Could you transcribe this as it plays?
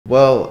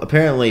Well,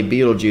 apparently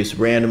Beetlejuice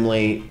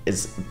randomly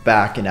is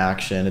back in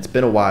action. It's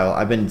been a while.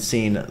 I've been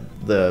seeing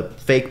the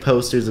fake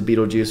posters of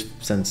Beetlejuice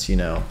since, you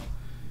know,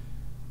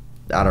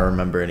 I don't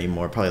remember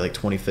anymore, probably like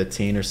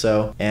 2015 or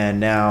so. And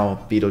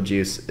now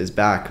Beetlejuice is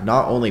back,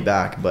 not only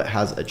back, but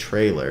has a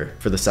trailer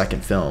for the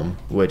second film,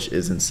 which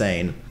is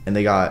insane. And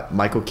they got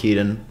Michael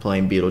Keaton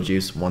playing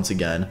Beetlejuice once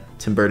again.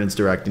 Tim Burton's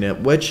directing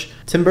it, which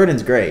Tim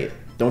Burton's great,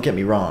 don't get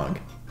me wrong.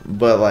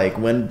 But like,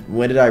 when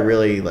did I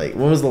really, like,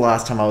 when was the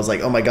last time I was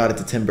like, oh my god, it's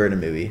a Tim Burton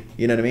movie?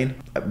 You know what I mean?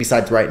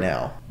 Besides right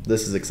now.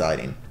 This is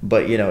exciting.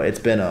 But you know, it's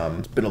been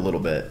a little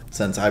bit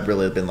since I've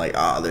really been like,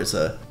 there's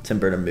a Tim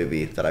Burton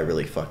movie that I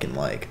really fucking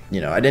like. You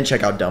know, I didn't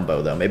check out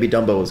Dumbo though. Maybe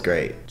Dumbo was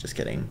great. Just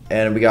kidding.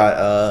 And we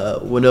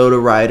got Winona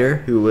Ryder,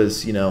 who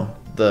was, you know,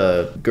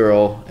 the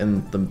girl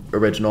in the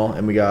original,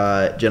 and we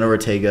got Jenna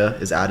Ortega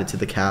is added to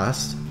the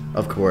cast,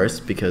 of course,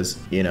 because,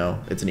 you know,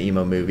 it's an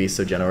emo movie,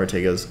 so Jenna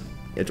Ortega,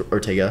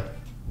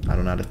 I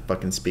don't know how to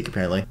fucking speak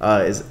apparently,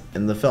 is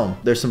in the film.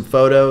 There's some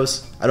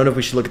photos. I don't know if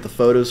we should look at the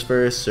photos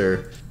first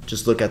or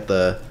just look at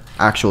the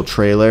actual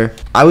trailer.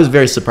 I was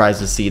very surprised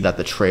to see that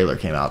the trailer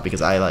came out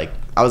because I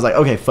was like,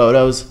 okay,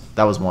 photos,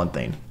 that was one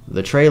thing.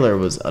 The trailer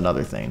was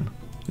another thing.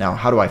 Now,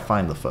 how do I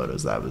find the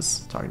photos that I was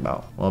talking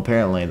about? Well,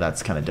 apparently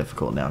that's kind of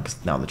difficult now because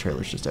now the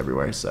trailer's just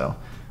everywhere, so.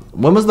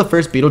 When was the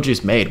first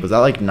Beetlejuice made? Was that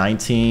like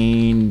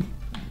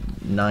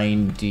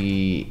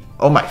 1990?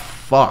 Oh my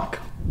fuck.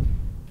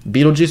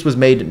 Beetlejuice was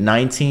made in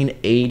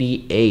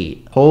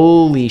 1988.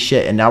 Holy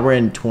shit, and now we're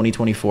in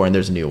 2024 and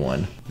there's a new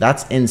one.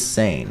 That's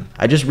insane.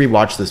 I just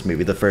rewatched this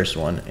movie, the first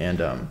one,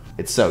 and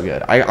it's so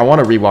good. I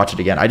want to rewatch it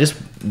again. I just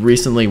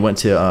recently went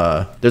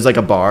to, there's like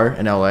a bar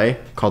in LA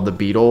called the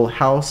Beetle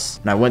House,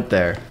 and I went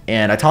there,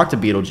 and I talked to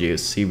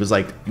Beetlejuice. He was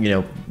like, you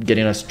know,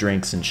 getting us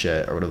drinks and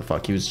shit, or whatever the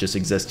fuck. He was just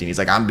existing. He's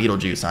like, I'm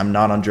Beetlejuice. I'm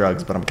not on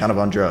drugs, but I'm kind of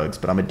on drugs,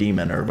 but I'm a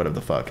demon, or whatever the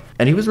fuck.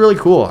 And he was really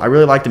cool. I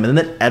really liked him. And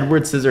then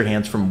Edward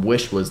Scissorhands from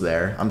Wish was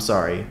there. I'm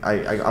sorry.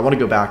 I want to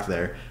go back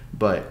there.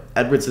 But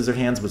Edward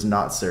Scissorhands was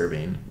not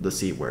serving the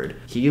C word.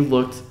 He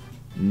looked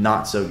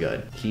not so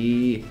good.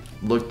 He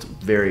looked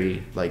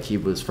very like he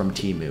was from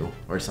Temu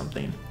or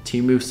something.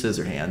 Temu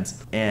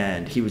Scissorhands.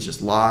 And he was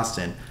just lost.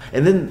 And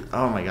then,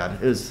 oh my god,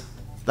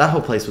 that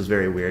whole place was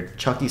very weird.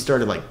 Chucky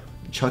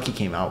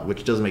came out,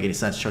 which doesn't make any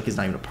sense. Chucky's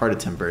not even a part of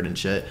Tim Burton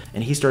shit.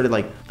 And he started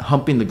like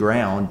humping the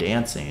ground,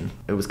 dancing.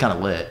 It was kind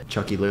of lit.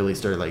 Chucky literally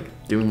started like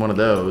doing one of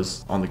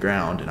those on the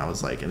ground, and I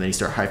was like, and then he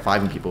started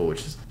high-fiving people,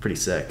 which is pretty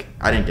sick.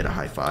 I didn't get a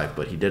high five,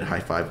 but he did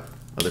high five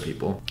other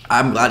people.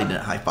 I'm glad he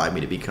didn't high five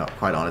me, to be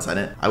quite honest.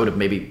 I would have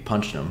maybe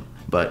punched him.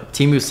 But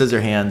Temu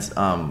Scissorhands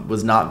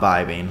was not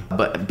vibing,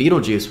 but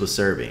Beetlejuice was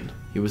serving.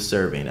 He was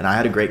serving, and I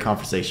had a great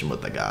conversation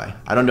with the guy.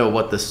 I don't know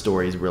what this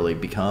story's really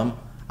become.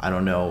 I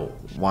don't know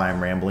why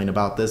I'm rambling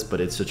about this, but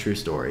it's a true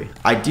story.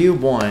 I do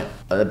want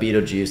a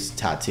Beetlejuice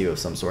tattoo of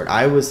some sort.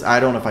 I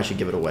don't know if I should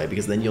give it away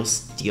because then you'll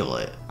steal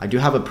it. I do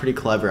have a pretty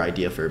clever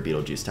idea for a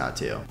Beetlejuice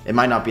tattoo. It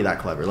might not be that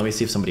clever. Let me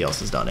see if somebody else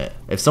has done it.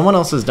 If someone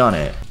else has done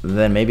it,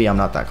 then maybe I'm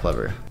not that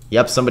clever.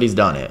 Yep, somebody's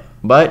done it.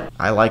 But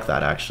I like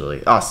that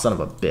actually. Oh, son of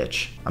a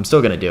bitch. I'm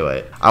still gonna do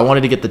it. I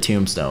wanted to get the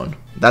tombstone.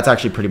 That's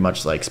actually pretty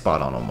much like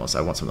spot on almost.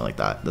 I want something like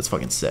that. That's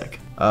fucking sick.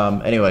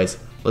 Anyways,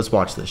 let's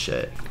watch this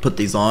shit. Put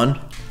these on.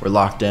 We're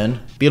locked in.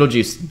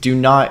 Beetlejuice, do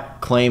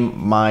not claim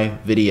my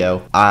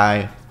video.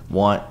 I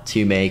want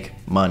to make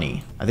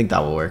money. I think that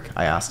will work.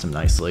 I asked him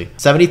nicely.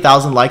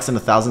 70,000 likes and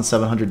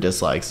 1,700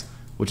 dislikes,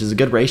 which is a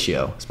good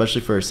ratio,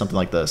 especially for something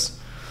like this.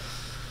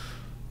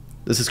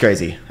 This is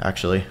crazy,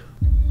 actually.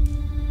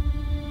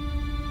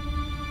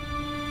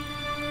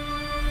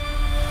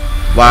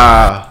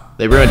 Wow,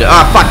 they ruined it.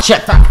 Ah, fuck,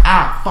 shit, fuck,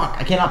 fuck.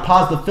 I cannot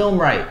pause the film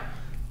right.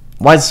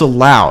 Why is it so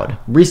loud?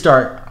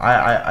 Restart.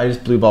 I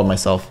just blue balled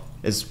myself.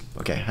 It's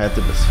okay. I have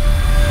to this.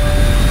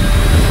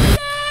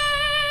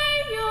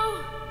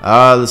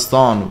 This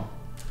song.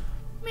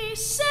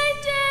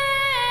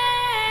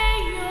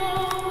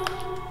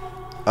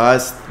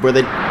 It's where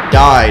they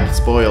died.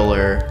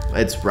 Spoiler.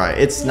 It's right.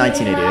 It's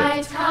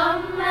 1988.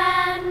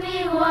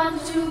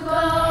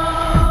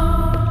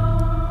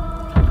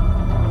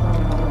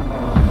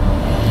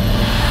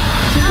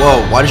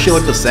 Whoa, why does she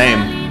look the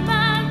same?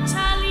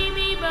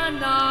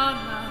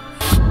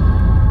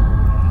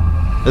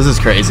 This is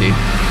crazy.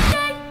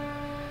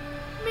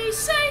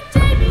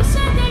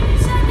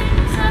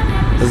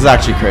 This is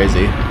actually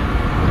crazy.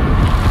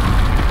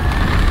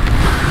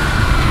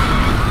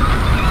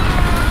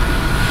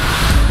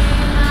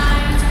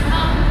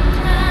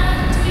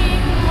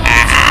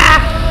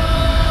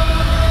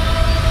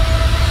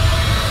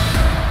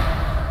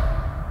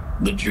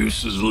 The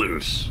juice is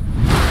loose.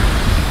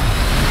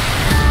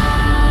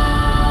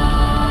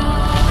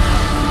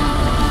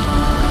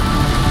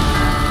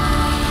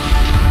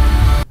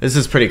 This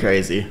is pretty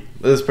crazy.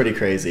 This is pretty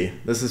crazy.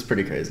 This is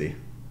pretty crazy.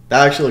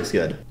 That actually looks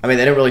good. I mean,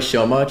 they didn't really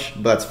show much,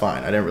 but that's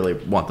fine. I didn't really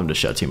want them to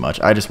show too much.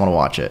 I just want to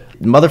watch it.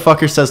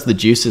 Motherfucker says the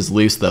juice is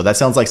loose, though. That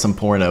sounds like some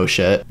porno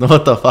shit.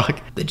 What the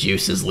fuck? The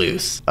juice is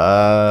loose.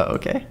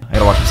 Okay. I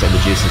gotta watch him say the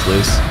juice is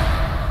loose.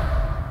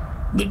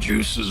 The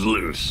juice is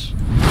loose.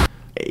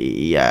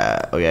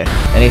 Yeah, okay.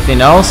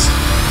 Anything else?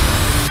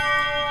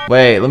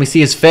 Wait, let me see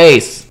his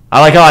face. I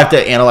like how I have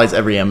to analyze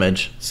every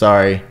image.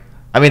 Sorry.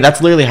 I mean,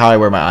 that's literally how I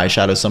wear my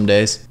eyeshadow some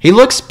days. He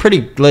looks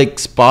pretty, like,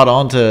 spot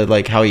on to,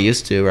 like, how he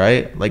used to,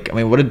 right? Like, I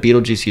mean, what did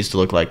Beetlejuice used to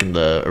look like in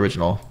the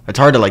original? It's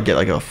hard to, like, get,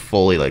 like, a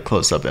fully, like,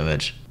 close-up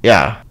image.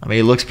 Yeah, I mean,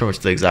 he looks pretty much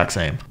the exact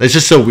same. It's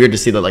just so weird to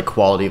see the, like,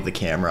 quality of the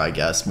camera, I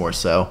guess, more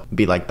so.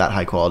 Be, like, that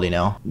high quality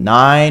now.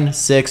 9,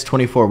 6,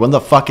 24. When the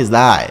fuck is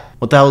that?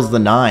 What the hell is the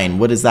 9?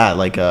 What is that?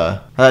 Like,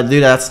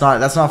 dude, that's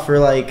not for,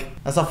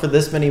 like, that's not for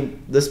this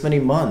many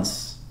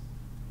months.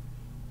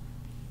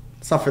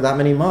 It's not for that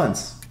many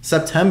months.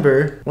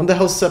 September? When the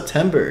hell's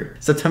September?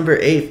 September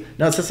 8th.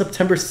 No, it says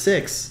September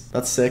 6th.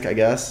 That's sick, I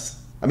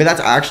guess. I mean, that's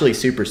actually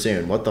super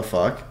soon. What the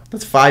fuck?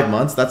 That's 5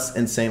 months? That's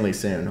insanely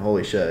soon.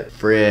 Holy shit.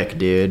 Frick,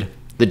 dude.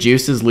 The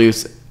Juice is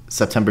Loose,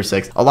 September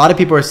 6th. A lot of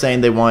people are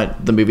saying they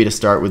want the movie to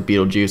start with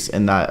Beetlejuice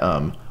in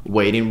that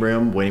waiting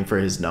room, waiting for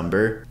his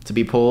number to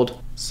be pulled.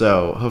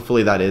 So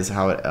hopefully that is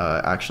how it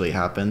actually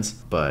happens.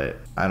 But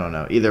I don't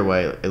know. Either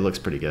way, it looks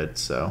pretty good.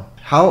 So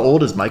how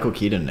old is Michael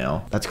Keaton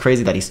now? That's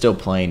crazy that he's still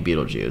playing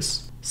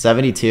Beetlejuice.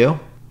 72?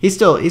 He's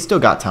still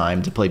got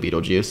time to play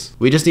Beetlejuice.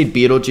 We just need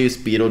Beetlejuice,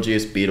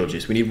 Beetlejuice,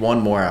 Beetlejuice. We need one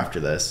more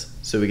after this.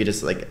 So we could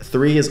just, like,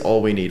 3 is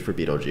all we need for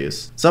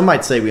Beetlejuice. Some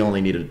might say we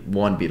only needed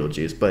 1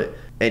 Beetlejuice, but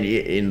and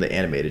in the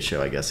animated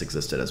show, I guess,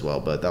 existed as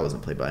well, but that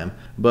wasn't played by him.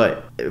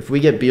 But if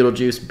we get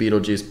Beetlejuice,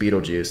 Beetlejuice,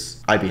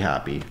 Beetlejuice, I'd be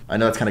happy. I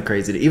know that's kind of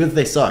crazy. Even if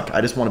they suck,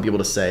 I just want to be able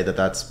to say that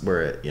that's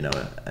where it, you know,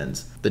 it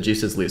ends. The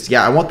juice is loose.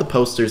 Yeah, I want the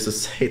posters to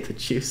say the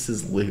juice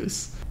is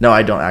loose. No,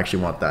 I don't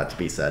actually want that to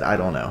be said. I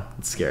don't know.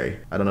 It's scary.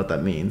 I don't know what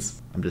that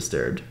means. I'm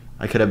disturbed.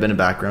 I could have been a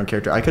background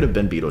character. I could have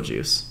been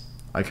Beetlejuice.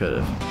 I could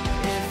have.